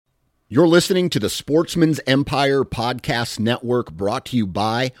You're listening to the Sportsman's Empire Podcast Network, brought to you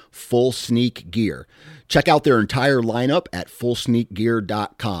by Full Sneak Gear. Check out their entire lineup at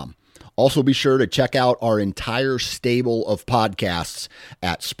fullsneakgear.com. Also be sure to check out our entire stable of podcasts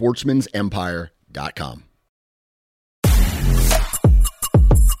at sportsmansempire.com.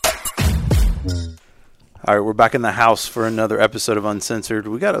 All right, we're back in the house for another episode of Uncensored.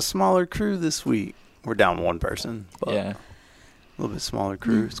 We got a smaller crew this week. We're down one person. But Yeah. A little bit smaller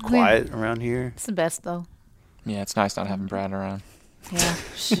crew. It's quiet around here. It's the best, though. Yeah, it's nice not having Brad around. Yeah.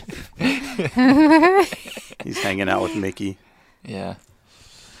 He's hanging out with Mickey. Yeah.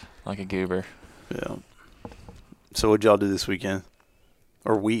 Like a goober. Yeah. So what'd y'all do this weekend?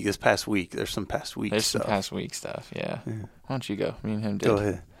 Or this past week? There's some past week There's stuff. some past week stuff, yeah. Why don't you go? Me and him did. Go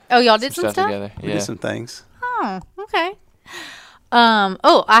ahead. Oh, y'all did some stuff? together. We Yeah. did some things. Oh, okay. I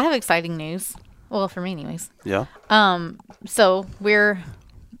have exciting news. Well, for me anyways. Yeah. So we're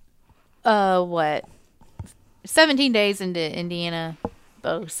 17 days into Indiana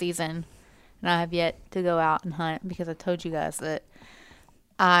bow season, and I have yet to go out and hunt because I told you guys that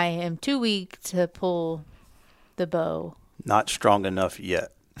I am too weak to pull the bow. Not strong enough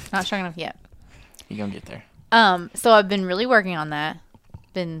yet. Not strong enough yet. You're going to get there. So I've been really working on that.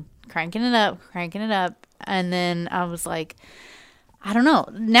 Been cranking it up, and then I was like, I don't know.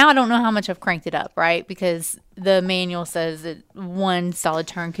 Now I don't know how much I've cranked it up, right? Because the manual says that one solid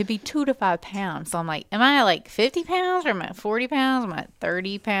turn could be 2 to 5 pounds. So I'm like, am I at like 50 pounds or am I at 40 pounds? Am I at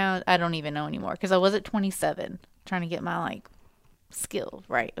 30 pounds? I don't even know anymore because I was at 27 trying to get my like skill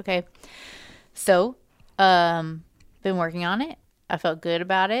right. Okay. So, been working on it. I felt good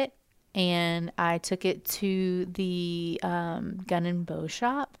about it. And I took it to the gun and bow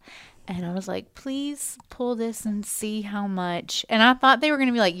shop. And I was like, please pull this and see how much. And I thought they were going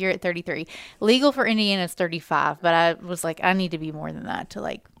to be like, you're at 33. Legal for Indiana is 35. But I was like, I need to be more than that to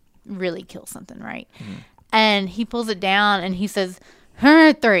like really kill something, right? Mm-hmm. And he pulls it down and he says,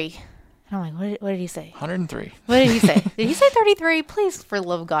 103. And I'm like, what did he say? 103. What did he say? Did he say 33? Please, for the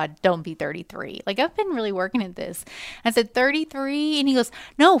love of God, don't be 33. Like, I've been really working at this. I said 33. And he goes,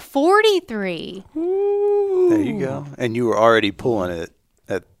 no, 43. Ooh. There you go. And you were already pulling it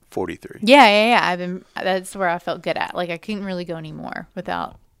at 43. Yeah. That's where I felt good at. Like, I couldn't really go anymore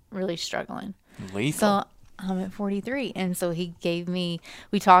without really struggling. Lethal. So I'm at 43. And so we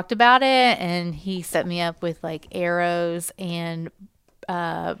talked about it, and he set me up with like arrows and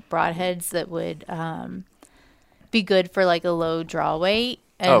broadheads that would be good for like a low draw weight.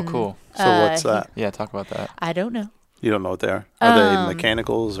 And, oh, cool. So what's that? Yeah, talk about that. I don't know. You don't know what they are? Are they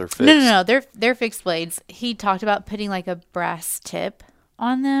mechanicals or fixed? No. They're fixed blades. He talked about putting like a brass tip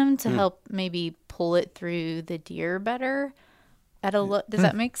on them to help maybe pull it through the deer better. Does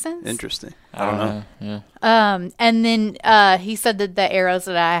that make sense? Interesting. I don't know. Yeah. And then he said that the arrows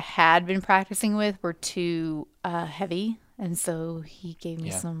that I had been practicing with were too heavy, and so he gave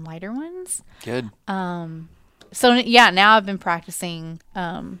me some lighter ones. Good. So yeah, now I've been practicing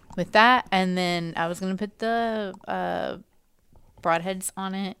with that, and then I was gonna put the broadheads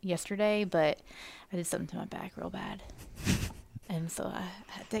on it yesterday, but I did something to my back real bad. And so I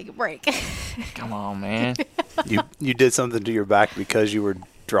had to take a break. Come on, man. You did something to your back because you were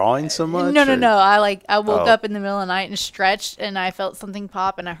drawing so much? No. I woke up in the middle of the night and stretched, and I felt something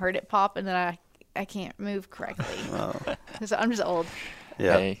pop, and I heard it pop, and then I can't move correctly. Oh. So I'm just old.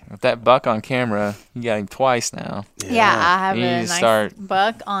 Yeah. Hey, with that buck on camera, you got him twice now. Yeah, I have You a need to nice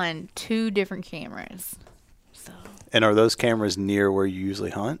buck on 2 different cameras. So. And are those cameras near where you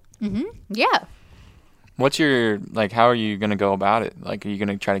usually hunt? Mm-hmm. Yeah. What's your, how are you going to go about it? Like, are you going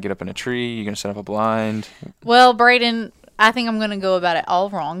to try to get up in a tree? Are you going to set up a blind? Well, Braden, I think I'm going to go about it all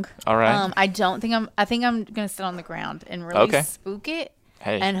wrong. All right. I think I'm going to sit on the ground and really spook it.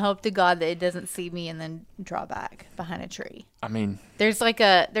 Hey. And hope to God that it doesn't see me and then draw back behind a tree. I mean, there's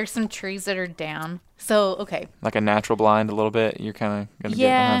some trees that are down. So, okay. Like a natural blind a little bit. You're kind of going to get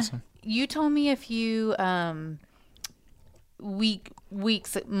behind some. You told me a few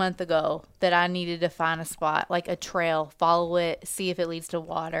month ago that I needed to find a spot, like a trail, follow it, see if it leads to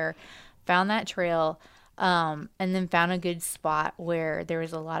water. Found that trail. And then found a good spot where there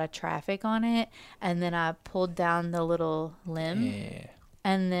was a lot of traffic on it. And then I pulled down the little limb. Yeah.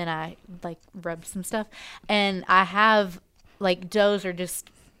 And then I rubbed some stuff, and I have does are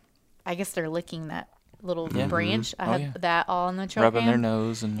just, I guess they're licking that little branch. I have that all on the trail rubbing cam. their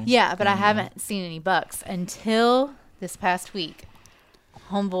nose and but I haven't seen any bucks until this past week.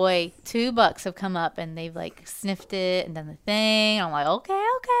 Homeboy, 2 bucks have come up and they've sniffed it and done the thing. I'm like, okay.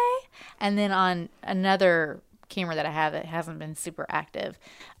 And then on another camera that I have that hasn't been super active,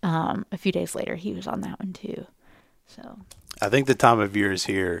 a few days later he was on that one too. So I think the time of year is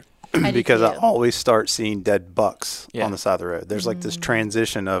here because I too. always start seeing dead bucks Yeah. on the side of the road. There's like this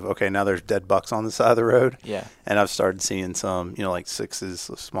transition of, okay, now there's dead bucks on the side of the road. Yeah. And I've started seeing some, like sixes,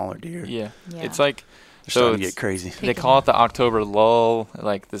 smaller deer. Yeah. Yeah. It's like, They're starting to it's- get crazy. they call it the October lull.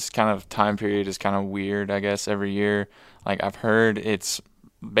 Like this kind of time period is kind of weird, I guess, every year. Like I've heard it's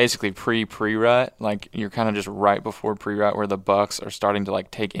basically pre-rut. Like you're kind of just right before pre-rut where the bucks are starting to like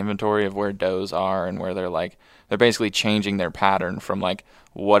take inventory of where does are and where they're basically changing their pattern from like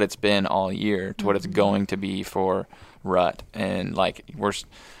what it's been all year to what it's going to be for rut. And like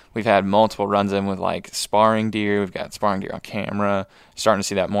we've had multiple runs in with like sparring deer. We've got sparring deer on camera. Starting to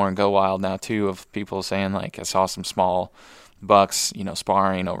see that more in Go Wild now too, of people saying like I saw some small bucks,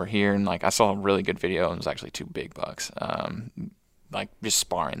 sparring over here, and like I saw a really good video and it was actually 2 big bucks. Like just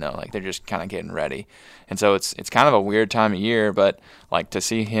sparring though, like they're just kind of getting ready. And so it's kind of a weird time of year, but like to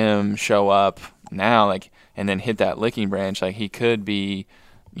see him show up now, like, and then hit that licking branch, like he could be,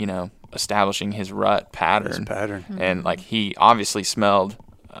 establishing his rut pattern. And like he obviously smelled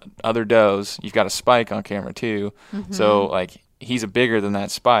other does. You've got a spike on camera too. So like he's a bigger than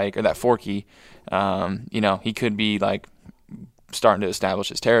that spike or that forky. He could be like starting to establish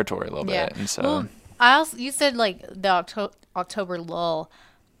his territory a little bit. And so you said like the October lull.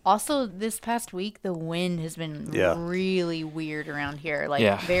 Also, this past week, the wind has been really weird around here.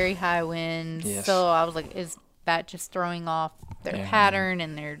 Like very high winds. Yes. So I was like, is that just throwing off their pattern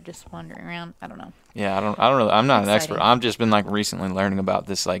and they're just wandering around? I don't know. Yeah, I don't know. I'm not an Exciting. expert. I've just been like recently learning about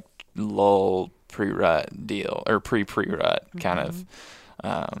this like lull pre-rut deal or pre-rut kind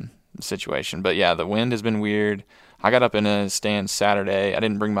of situation. But yeah, the wind has been weird. I got up in a stand Saturday. I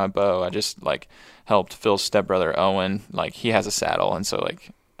didn't bring my bow. I just like helped Phil's stepbrother Owen. Like he has a saddle, and so like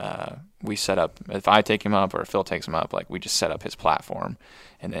we set up. If I take him up or if Phil takes him up, like we just set up his platform,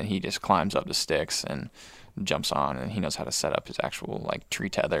 and then he just climbs up the sticks and jumps on, and he knows how to set up his actual like tree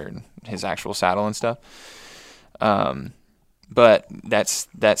tether and his actual saddle and stuff. But that's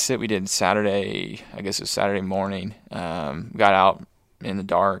it. We did Saturday. I guess it was Saturday morning. Got out in the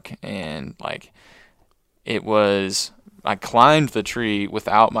dark and like. I climbed the tree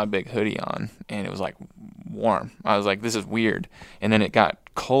without my big hoodie on, and it was like warm. I was like, this is weird. And then it got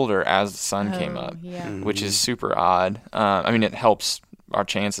colder as the sun came up, which is super odd. I mean, it helps our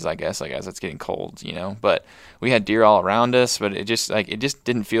chances, I guess, like as it's getting cold, but we had deer all around us, but it just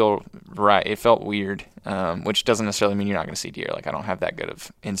didn't feel right. It felt weird, which doesn't necessarily mean you're not going to see deer. Like I don't have that good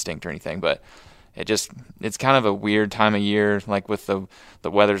of instinct or anything, but it's kind of a weird time of year, like with the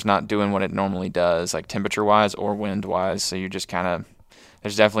weather's not doing what it normally does, like temperature wise or wind wise. So you're just kind of,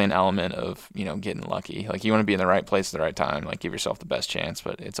 there's definitely an element of, getting lucky. Like you want to be in the right place at the right time, like give yourself the best chance,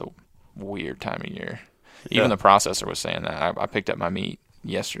 but it's a weird time of year. Yeah. Even the processor was saying that. I picked up my meat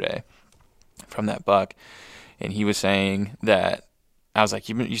yesterday from that buck, and he was saying that, I was like,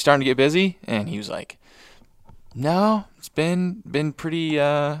 you starting to get busy? And he was like, no, it's been pretty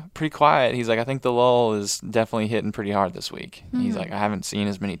quiet. He's like, I think the lull is definitely hitting pretty hard this week. He's like, I haven't seen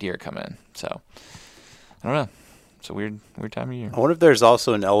as many deer come in. So I don't know. It's a weird time of year. I wonder if there's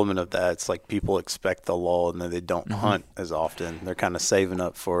also an element of that. It's like people expect the lull and then they don't hunt as often. They're kind of saving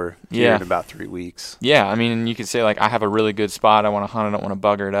up for deer in about 3 weeks. Yeah, I mean, you could say like I have a really good spot. I want to hunt. I don't want to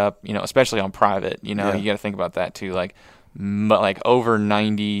bugger it up. Especially on private. You got to think about that too. Like over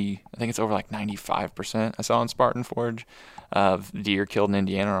 90, I think it's over like 95% I saw on Spartan Forge of deer killed in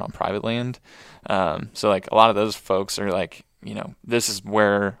Indiana are on private land. So like a lot of those folks are like, this is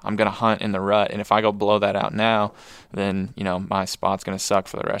where I'm going to hunt in the rut. And if I go blow that out now, then, my spot's going to suck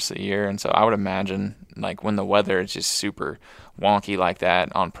for the rest of the year. And so I would imagine like when the weather is just super wonky like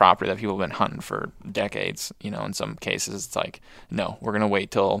that on property that people have been hunting for decades, in some cases it's like, no, we're going to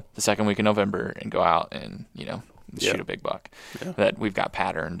wait till the second week of November and go out and, shoot a big buck that we've got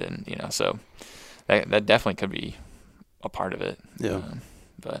patterned. And, so that definitely could be a part of it. Yeah.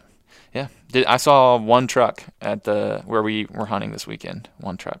 But yeah, I saw one truck at where we were hunting this weekend.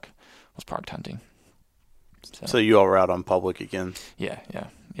 One truck was parked hunting. So you all were out on public again? Yeah.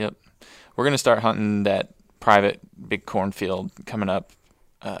 Yep. We're going to start hunting that private big cornfield coming up.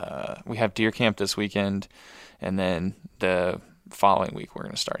 We have deer camp this weekend, and then the following week we're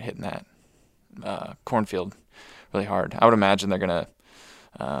going to start hitting that cornfield really hard. I would imagine they're going to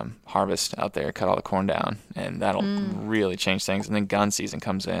harvest out there, cut all the corn down, and that'll really change things. And then gun season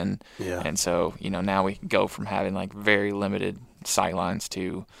comes in, and so now we go from having like very limited sight lines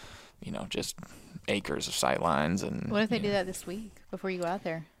to just acres of sight lines. And what if they do that this week before you go out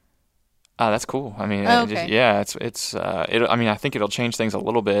there? That's cool. I mean, okay. I mean, I think it'll change things a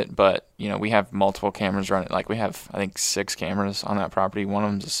little bit, but we have multiple cameras running. Like we have, I think, 6 cameras on that property. One of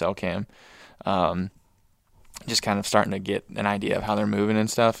them's a cell cam. just kind of starting to get an idea of how they're moving and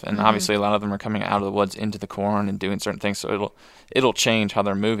stuff. And obviously a lot of them are coming out of the woods into the corn and doing certain things, so it'll change how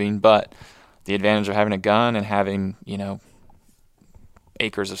they're moving. But the advantage of having a gun and having, you know,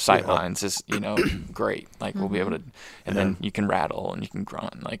 acres of sight lines is, you know, great. Like we'll be able to, and then you can rattle and you can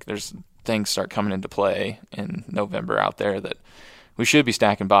grunt. Like there's things start coming into play in November out there that we should be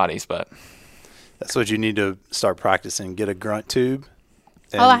stacking bodies, but that's what you need to start practicing. Get a grunt tube.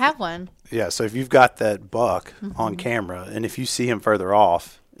 Oh, I have one. Yeah, so if you've got that buck on camera, and if you see him further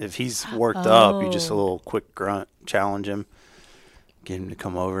off, if he's worked up, you just a little quick grunt, challenge him, get him to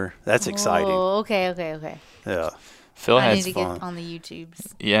come over. That's exciting. Oh, okay. Yeah. Phil I has need to get on the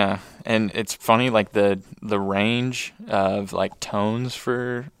YouTubes. Yeah, and it's funny, like the range of like tones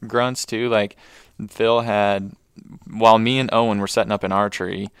for grunts too. Like Phil had, while me and Owen were setting up an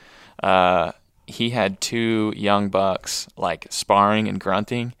archery, he had 2 young bucks like sparring and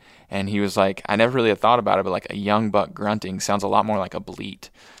grunting, and he was like, I never really had thought about it, but like a young buck grunting sounds a lot more like a bleat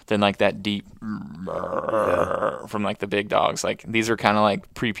than like that deep from like the big dogs. Like these are kind of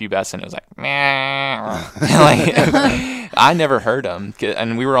like prepubescent. It was like, meh. Like I never heard them,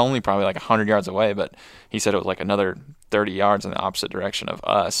 and we were only probably like 100 yards away, but he said it was like another 30 yards in the opposite direction of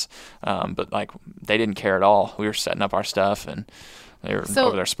us. But like they didn't care at all. We were setting up our stuff and they were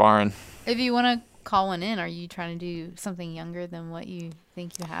over there sparring. If you want to call one in, are you trying to do something younger than what you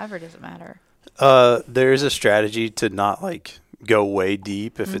think you have, or does it matter? There is a strategy to not like go way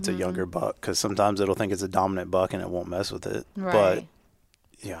deep if it's a younger buck, because sometimes it'll think it's a dominant buck and it won't mess with it. Right. But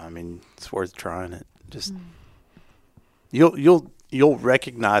yeah, I mean, it's worth trying it. Just you'll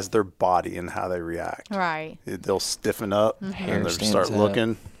recognize their body and how they react. Right. They'll stiffen up and Hair they'll stands start up. looking,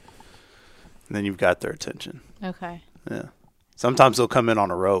 and then you've got their attention. Okay. Yeah. Sometimes they'll come in on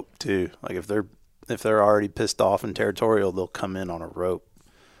a rope too. Like if they're already pissed off and territorial, they'll come in on a rope,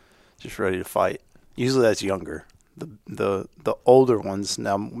 just ready to fight. Usually that's younger. The older ones,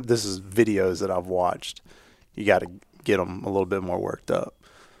 now this is videos that I've watched, you got to get them a little bit more worked up.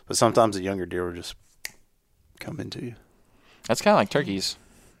 But sometimes a younger deer will just come into you. That's kind of like turkeys.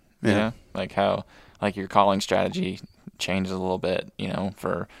 Yeah. You know? Like how like your calling strategy changes a little bit, you know,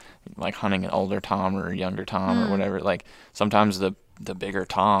 for like hunting an older tom or a younger tom or whatever. Like sometimes the bigger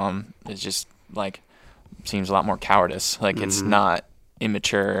tom is just like seems a lot more cowardice. Like it's not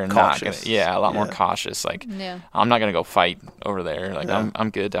immature and Cautious. a lot more cautious. Like I'm not gonna go fight over there. Like I'm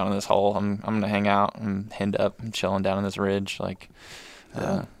good down in this hole. I'm gonna hang out and end up chilling down in this ridge. Like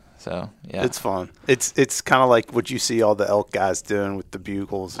so yeah, It's fun. It's kind of like what you see all the elk guys doing with the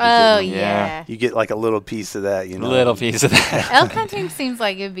bugles. Oh, You yeah. You get like a little piece of that, you know. little piece of that. Elk hunting seems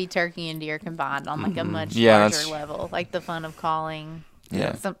like it would be turkey and deer combined on like a much larger level. Like the fun of calling.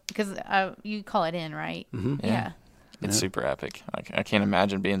 Yeah. Because you call it in, right? Yeah. It's super epic. I can't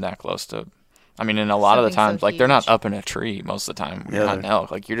imagine being that close to. I mean, and a lot of the Something times, so like they're not huge. up in a tree most of the time. When you're Yeah, hunting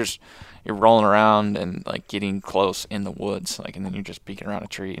elk. Like you're rolling around and like getting close in the woods. Like, and then you're just peeking around a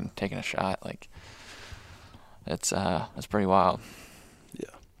tree and taking a shot. Like that's pretty wild. Yeah.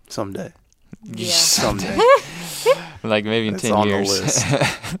 Someday. Yeah. Someday. Like maybe in It's 10 on years. the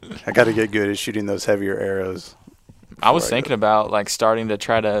list. I got to get good at shooting those heavier arrows. I was before thinking about like starting to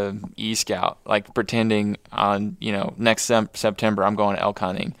try to e-scout, like pretending on, you know, next September I'm going elk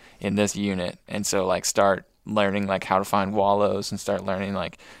hunting in this unit. And so like start learning like how to find wallows and start learning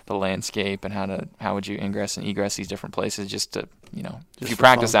like the landscape and how would you ingress and egress these different places just to, you know, if you for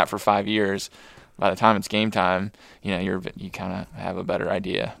practice fun. that for 5 years, by the time it's game time, you know, you kind of have a better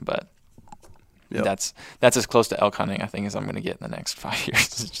idea. But Yep. that's as close to elk hunting I think as I'm going to get in the next 5 years.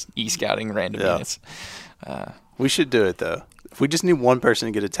 Just e-scouting random Yeah. units. We should do it though. If we just need one person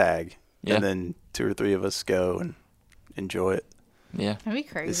to get a tag, Yeah. and then 2 or 3 of us go and enjoy it. Yeah. That'd be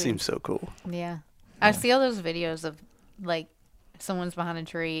crazy. It seems so cool. Yeah. I see all those videos of like someone's behind a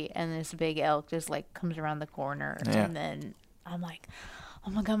tree and this big elk just like comes around the corner and then I'm like,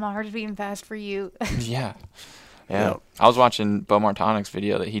 oh my God, my heart's beating fast for you. Yeah. Yeah. I was watching Bo Martonic's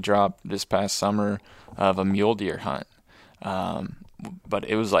video that he dropped this past summer of a mule deer hunt. But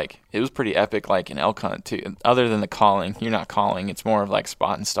it was pretty epic, like an elk hunt too. Other than the calling, you're not calling. It's more of like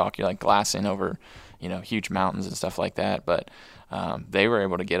spot and stalk. You're like glassing over, you know, huge mountains and stuff like that. But they were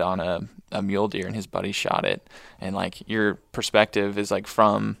able to get on a mule deer and his buddy shot it. And like your perspective is like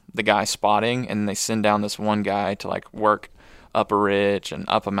from the guy spotting, and they send down this one guy to like work up a ridge and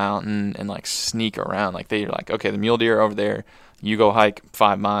up a mountain and like sneak around. Like they're like, okay, the mule deer are over there. You go hike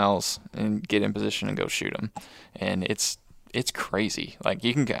 5 miles and get in position and go shoot them. And it's crazy. Like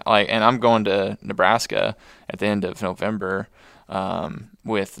you can like, and I'm going to Nebraska at the end of November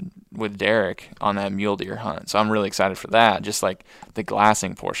with Derek on that mule deer hunt. So I'm really excited for that. Just like the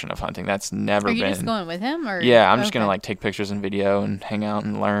glassing portion of hunting, that's never been. Are you just going with him, or? Yeah, I'm just gonna like take pictures and video and hang out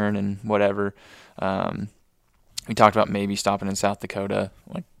and learn and whatever. We talked about maybe stopping in South Dakota,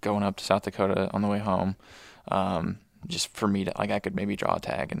 like going up to South Dakota on the way home. Just for me to, like, I could maybe draw a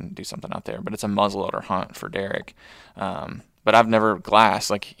tag and do something out there, but it's a muzzleloader hunt for Derek. But I've never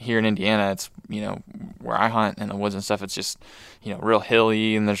glassed. Like here in Indiana, it's, where I hunt in the woods and stuff, it's just, real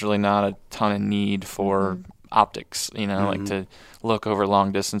hilly, and there's really not a ton of need for optics, like to look over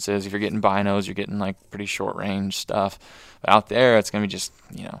long distances. If you're getting binos, you're getting like pretty short range stuff. But out there, it's going to be just,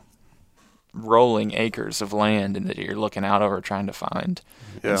 rolling acres of land and that you're looking out over trying to find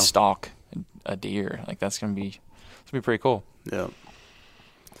and stalk a deer. Like that's going to be pretty cool. Yeah.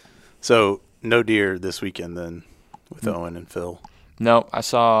 So no deer this weekend then with Owen and Phil. No,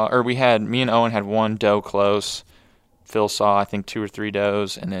 me and Owen had one doe close. Phil saw, I think, 2 or 3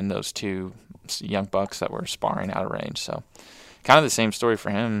 does, and then those 2 young bucks that were sparring out of range. So kind of the same story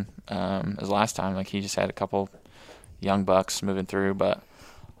for him as last time. Like he just had a couple young bucks moving through, but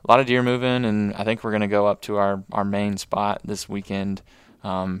a lot of deer moving, and I think we're going to go up to our main spot this weekend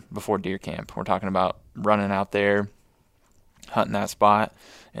before deer camp. We're talking about running out there, hunting that spot,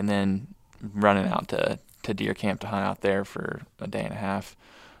 and then running out to deer camp to hunt out there for a day and a half.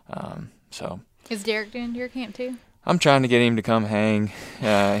 So is Derek doing deer camp too? I'm trying to get him to come hang.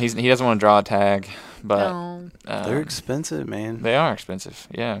 He doesn't want to draw a tag, but they're expensive, man. They are expensive.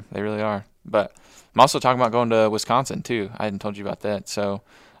 Yeah, they really are. But I'm also talking about going to Wisconsin too. I hadn't told you about that. So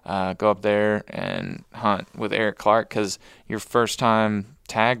go up there and hunt with Eric Clark, because your first time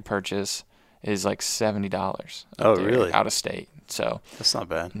tag purchase is like $70. Oh, really? Out of state. So that's not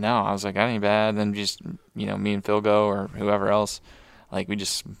bad. No, I was like, that ain't bad. Then just, me and Phil go, or whoever else. Like, we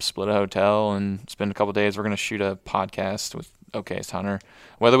just split a hotel and spend a couple days. We're going to shoot a podcast with Okay's Hunter.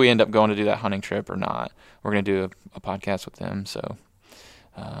 Whether we end up going to do that hunting trip or not, we're going to do a podcast with them. So,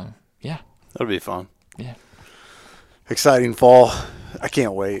 yeah. That'll be fun. Yeah. Exciting fall. I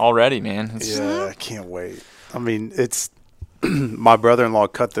can't wait. Already, man. I can't wait. I mean, it's my brother-in-law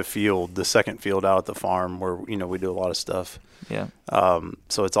cut the second field out at the farm where, we do a lot of stuff. Yeah.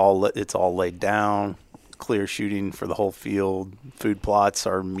 So it's all laid down, clear shooting for the whole field. Food plots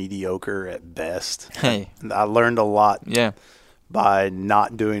are mediocre at best. Hey. I learned a lot. Yeah. By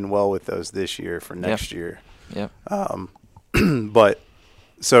not doing well with those this year for next year. Yep. But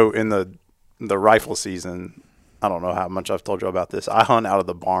so in the rifle season, I don't know how much I've told you about this. I hunt out of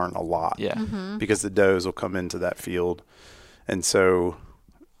the barn a lot. Yeah. Because the does will come into that field. And so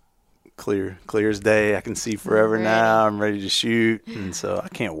clear as day. I can see forever now. I'm ready to shoot. And so I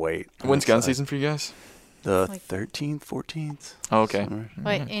can't wait. When's gun season for you guys? The 13th, 14th. Oh, okay.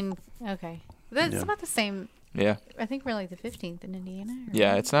 Wait, okay. That's about the same. Yeah. I think we're like the 15th in Indiana.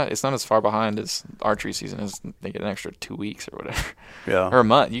 Yeah, it's not as far behind as archery season is. They get an extra 2 weeks or whatever. Yeah. Or a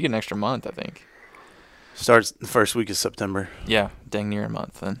month. You get an extra month, I think. Starts the first week of September. Yeah, dang near a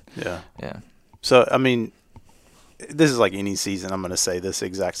month then. Yeah. Yeah. So, I mean, this is like any season. I'm going to say this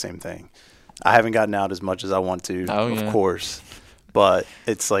exact same thing. I haven't gotten out as much as I want to, of course. But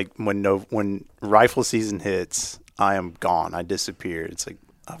it's like when rifle season hits, I am gone. I disappear. It's like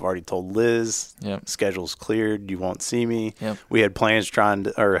I've already told Liz, schedule's cleared. You won't see me. Yep. We had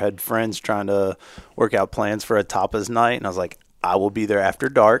had friends trying to work out plans for a tapas night. And I was like, I will be there after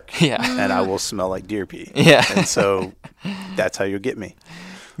dark. Yeah. And I will smell like deer pee. Yeah. And so that's how you'll get me.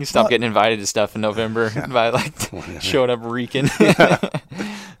 You stop getting invited to stuff in November by like showing up reeking.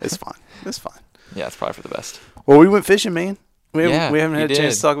 It's fine. It's fine. Yeah, it's probably for the best. Well, we went fishing, man. We haven't had a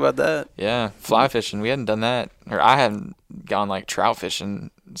chance to talk about that. Yeah, fly fishing. We hadn't done that, or I hadn't gone like trout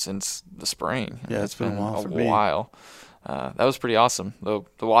fishing since the spring. Yeah, it's been a while for me. That was pretty awesome. The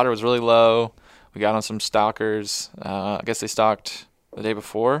water was really low. We got on some stalkers. I guess they stalked the day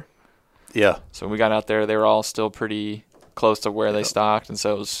before. Yeah. So when we got out there, they were all still pretty close to where they stalked, and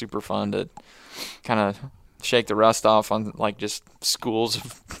so it was super fun to kind of shake the rust off on like just schools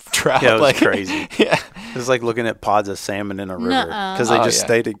of trout. Yeah, it was like, crazy. Yeah. It was like looking at pods of salmon in a river because they just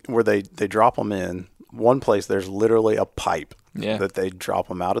stayed where they drop them in. One place there's literally a pipe that they drop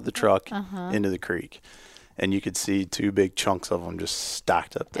them out of the truck into the creek, and you could see 2 big chunks of them just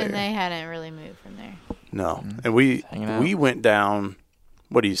stacked up there. And they hadn't really moved from there. No, and we went down.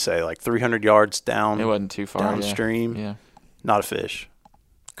 What do you say? Like 300 yards down. It wasn't too far downstream. Yeah. Not a fish.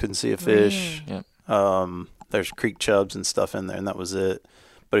 Couldn't see a fish. Yep. There's creek chubs and stuff in there, and that was it.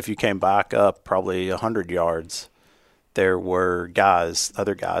 But if you came back up probably 100 yards, there were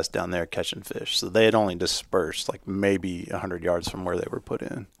other guys down there catching fish. So they had only dispersed like maybe 100 yards from where they were put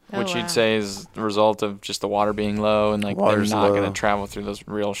in. Which you'd say is the result of just the water being low and like Water's they're not low. going to travel through those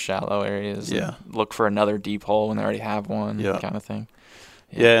real shallow areas. Yeah. And look for another deep hole when they already have one, kind of thing.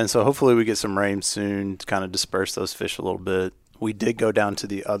 Yeah, and so hopefully we get some rain soon to kind of disperse those fish a little bit. We did go down to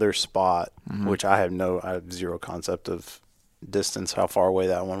the other spot, which I have zero concept of distance, how far away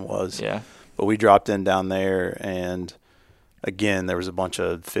that one was. Yeah. But we dropped in down there, and again, there was a bunch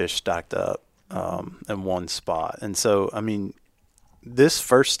of fish stacked up in one spot. And so, I mean, this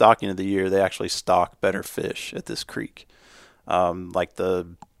first stocking of the year, they actually stock better fish at this creek, like the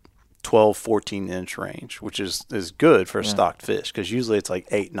 12, 14-inch range, which is good for a stocked fish because usually it's like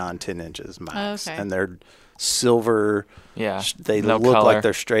 8, 9, 10 inches max. Okay. And they're silver. Yeah. They No look color. like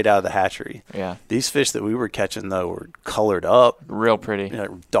they're straight out of the hatchery. Yeah. These fish that we were catching, though, were colored up, Real pretty.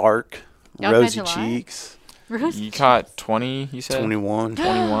 dark, Y'all rosy catch a lot? cheeks. You caught 20, you said? 21.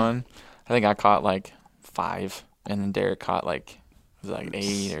 21. I think I caught like 5, and then Derek caught like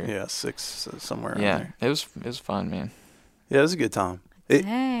 8 or Yeah, 6, somewhere around yeah. there. It was fun, man. Yeah, it was a good time.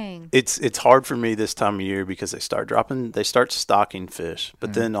 Dang. It's hard for me this time of year because they start stocking fish,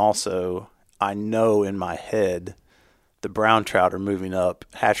 but then also I know in my head the brown trout are moving up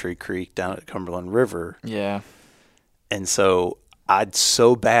Hatchery Creek down at Cumberland River, Yeah. and so I'd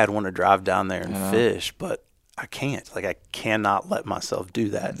so bad want to drive down there and I know. fish, but I can't. Like I cannot let myself do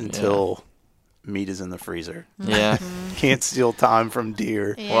that until meat is in the freezer. Yeah. Can't steal time from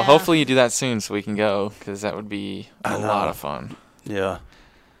deer. Yeah. Well, hopefully you do that soon so we can go because that would be a lot of fun. Yeah.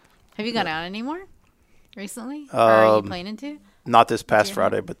 Have you gone out anymore recently? Or are you planning to? Not this past Yeah.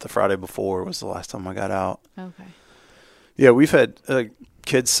 Friday, but the Friday before was the last time I got out. Okay. Yeah, we've had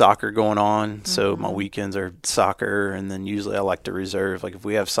kids soccer going on, so my weekends are soccer, and then usually I like to reserve, like if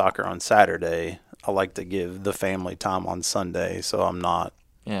we have soccer on Saturday, I like to give the family time on Sunday, so I'm not,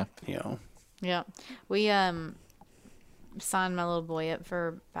 Yeah. Yeah. We signed my little boy up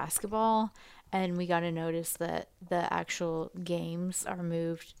for basketball, and we got a notice that the actual games are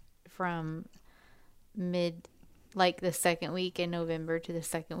moved from the second week in November to the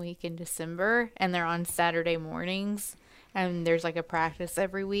second week in December, and they're on Saturday mornings, and there's like a practice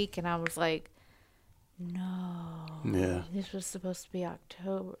every week, and I was like, no, Yeah. this was supposed to be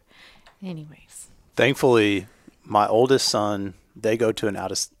October. Anyways. Thankfully, my oldest son, they go to an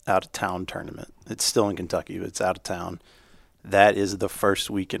out of town tournament. It's still in Kentucky, but it's out of town. That is the first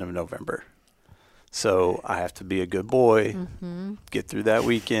weekend of November. So I have to be a good boy, get through that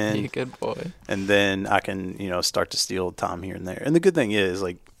weekend. Be a good boy. And then I can, start to steal time here and there. And the good thing is,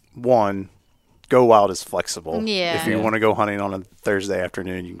 like, one, Go Wild is flexible. Yeah. If you want to go hunting on a Thursday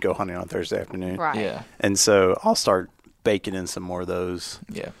afternoon, you can go hunting on Thursday afternoon. Right. Yeah. And so I'll start baking in some more of those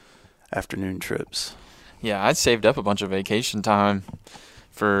Yeah. afternoon trips. Yeah, I'd saved up a bunch of vacation time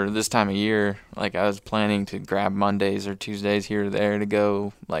for this time of year. Like, I was planning to grab Mondays or Tuesdays here or there to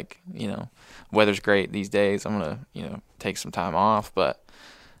go, weather's great these days. I'm going to, take some time off. But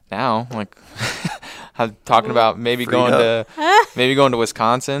now, I'm talking about maybe going to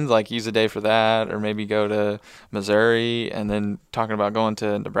Wisconsin, use a day for that, or maybe go to Missouri, and then talking about going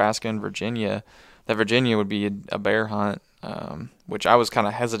to Nebraska and Virginia. That Virginia would be a bear hunt, which I was kind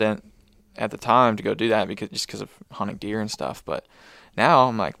of hesitant at the time to go do that because of hunting deer and stuff. But now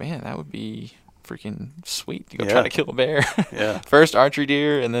I'm like, man, that would be freaking sweet to go try to kill a bear. Yeah. First archery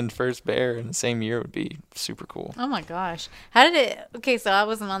deer and then first bear in the same year would be super cool. Oh my gosh. How did it? Okay, so I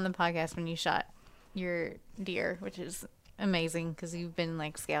wasn't on the podcast when you shot your deer, which is amazing because you've been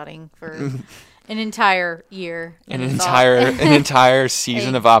scouting for an entire year. An and it's all- entire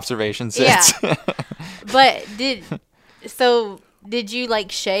season of observation since. Yeah. But did you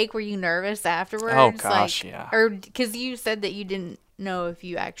shake? Were you nervous afterwards? Oh, gosh, yeah. Or because you said that you didn't know if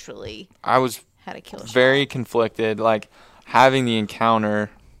you actually I was had a kill shot. very conflicted. Having the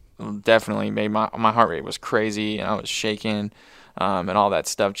encounter definitely made my heart rate was crazy, and I was shaking, and all that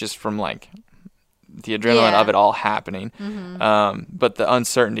stuff just from the adrenaline of it all happening. But the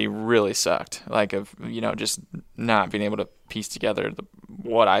uncertainty really sucked. Of just not being able to piece together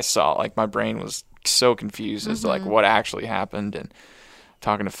what I saw. My brain was so confused as to what actually happened, and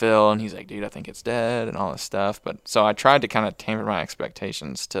talking to Phil, and he's like, dude, I think it's dead and all this stuff. But so I tried to kind of temper my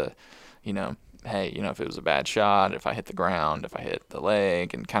expectations to, hey, if it was a bad shot, if I hit the ground, if I hit the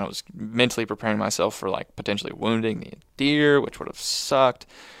leg, and kind of was mentally preparing myself for potentially wounding the deer, which would have sucked.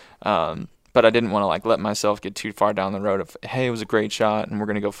 But I didn't want to let myself get too far down the road of, hey, it was a great shot and we're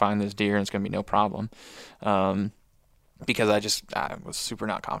going to go find this deer and it's going to be no problem. Because I was super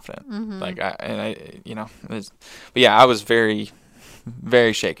not confident. But yeah, I was very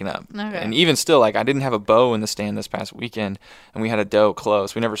very shaken up. Okay. And even still, like, I didn't have a bow in the stand this past weekend, and we had a doe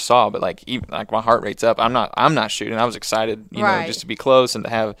close. We never saw, but like, even like my heart rate's up. I'm not shooting. I was excited, you know, just to be close and to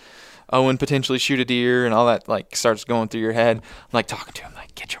have Owen potentially shoot a deer and all that, like, starts going through your head. I'm like talking to him,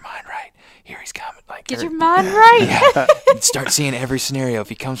 like, get your mind right. Here he's coming. Like, get your mind right. Yeah. Start seeing every scenario. If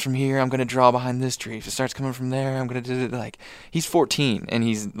he comes from here, I'm going to draw behind this tree. If it starts coming from there, I'm going to do it. Like, he's 14, and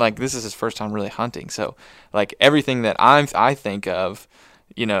he's like, this is his first time really hunting. So, like, everything that I think of,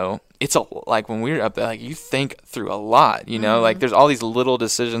 you know, it's like when we're up there, like, you think through a lot, you know, like there's all these little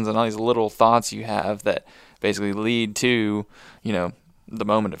decisions and all these little thoughts you have that basically lead to, you know, the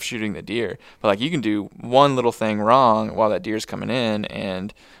moment of shooting the deer. But like, you can do one little thing wrong while that deer's coming in,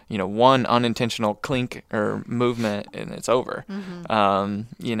 and you know, one unintentional clink or movement and it's over.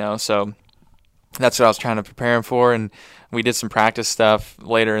 You know, so that's what I was trying to prepare him for. And we did some practice stuff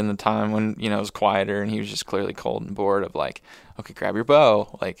later in the time when, you know, it was quieter and he was just clearly cold and bored of like, okay, grab your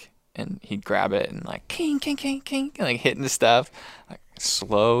bow, like, and he'd grab it and like king, like hitting the stuff, like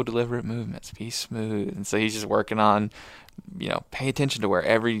slow, deliberate movements, be smooth. And so he's just working on, you know, pay attention to where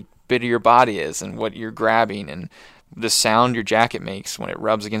every bit of your body is and what you're grabbing and the sound your jacket makes when it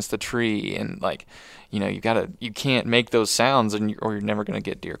rubs against the tree. And like, you know, you can't make those sounds or you're never going to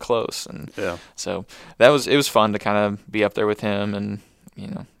get deer close. And so it was fun to kind of be up there with him and, you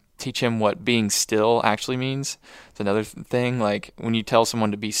know, teach him what being still actually means. It's another thing. Like when you tell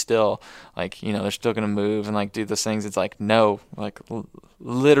someone to be still, like, you know, they're still going to move and like do those things. It's like, no, like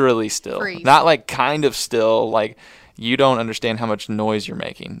literally still, Freeze. Not like kind of still, like, you don't understand how much noise you're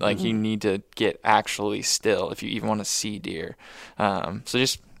making. Like you need to get actually still if you even want to see deer. So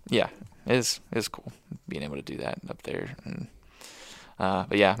just, yeah, it's cool being able to do that up there. And,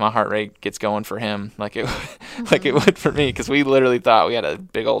 but yeah, my heart rate gets going for him like it would for me, because we literally thought we had a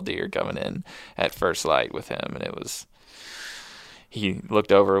big old deer coming in at first light with him, and he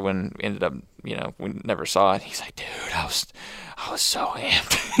looked over when we ended up, you know, we never saw it. He's like, dude, I was so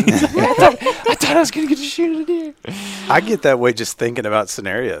amped. I thought I was going to get to shoot a deer. I get that way just thinking about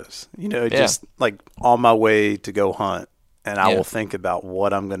scenarios, you know, just like on my way to go hunt. And I will think about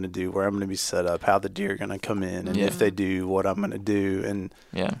what I'm going to do, where I'm going to be set up, how the deer are going to come in, and if they do, what I'm going to do. And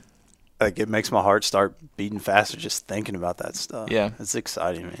like it makes my heart start beating faster just thinking about that stuff. Yeah. It's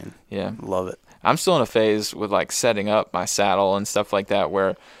exciting, man. Yeah. Love it. I'm still in a phase with like setting up my saddle and stuff like that,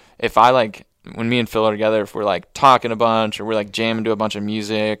 where if I like, when me and Phil are together, if we're like talking a bunch or we're like jamming to a bunch of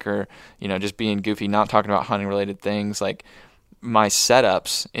music or, you know, just being goofy, not talking about hunting related things, like my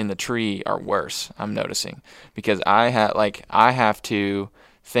setups in the tree are worse, I'm noticing, because I have to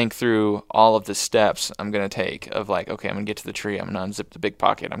think through all of the steps I'm going to take of like, okay, I'm going to get to the tree. I'm going to unzip the big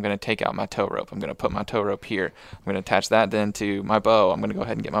pocket. I'm going to take out my tow rope. I'm going to put my tow rope here. I'm going to attach that then to my bow. I'm going to go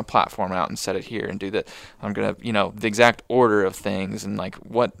ahead and get my platform out and set it here and do that. I'm going to, you know, the exact order of things and like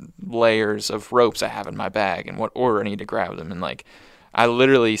what layers of ropes I have in my bag and what order I need to grab them. And like, I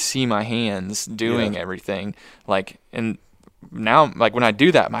literally see my hands doing everything, like, and now, like when I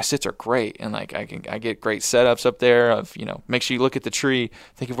do that, my sits are great, and like I get great setups up there. Of, you know, make sure you look at the tree,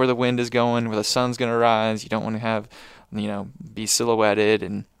 think of where the wind is going, where the sun's gonna rise. You don't want to have, you know, be silhouetted,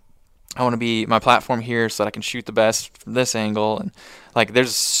 and I want to be my platform here so that I can shoot the best from this angle. And like,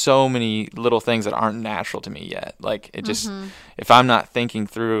 there's so many little things that aren't natural to me yet. Like it just, if I'm not thinking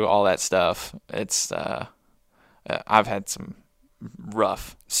through all that stuff, it's I've had some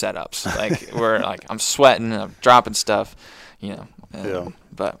rough setups, like where like I'm sweating and I'm dropping stuff. You know,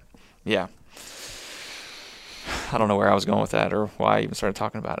 but yeah, I don't know where I was going with that or why I even started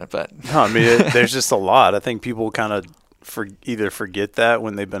talking about it, but no, I mean, there's just a lot. I think people kind of either forget that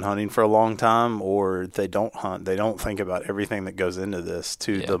when they've been hunting for a long time, or they don't hunt. They don't think about everything that goes into this,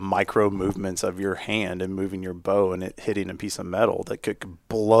 to the micro movements of your hand and moving your bow and it hitting a piece of metal that could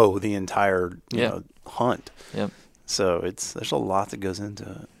blow the entire you know, hunt. Yep. So there's a lot that goes into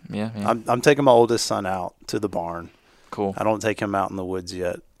it. Yeah. I'm taking my oldest son out to the barn. Cool. I don't take him out in the woods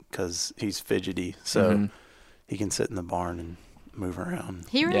yet because he's fidgety, so he can sit in the barn and move around.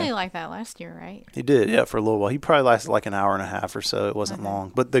 He really liked that last year, right? He did, for a little while. He probably lasted like an hour and a half or so. It wasn't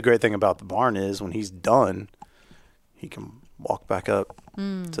long. But the great thing about the barn is when he's done, he can walk back up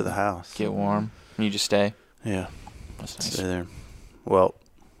to the house. Get warm. And you just stay? Yeah. That's nice. Stay there. Well,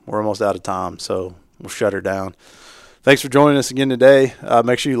 we're almost out of time, so we'll shut her down. Thanks for joining us again today.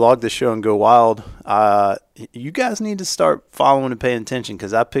 Make sure you log this show and go wild. You guys need to start following and paying attention,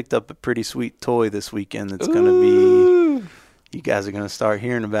 because I picked up a pretty sweet toy this weekend that's going to be, you guys are going to start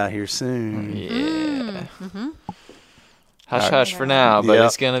hearing about here soon. Yeah. Hush, hush for now, but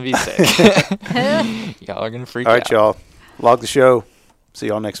it's going to be sick. Y'all are going to freak out. All right, y'all. Log the show. See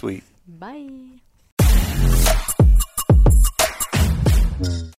y'all next week. Bye.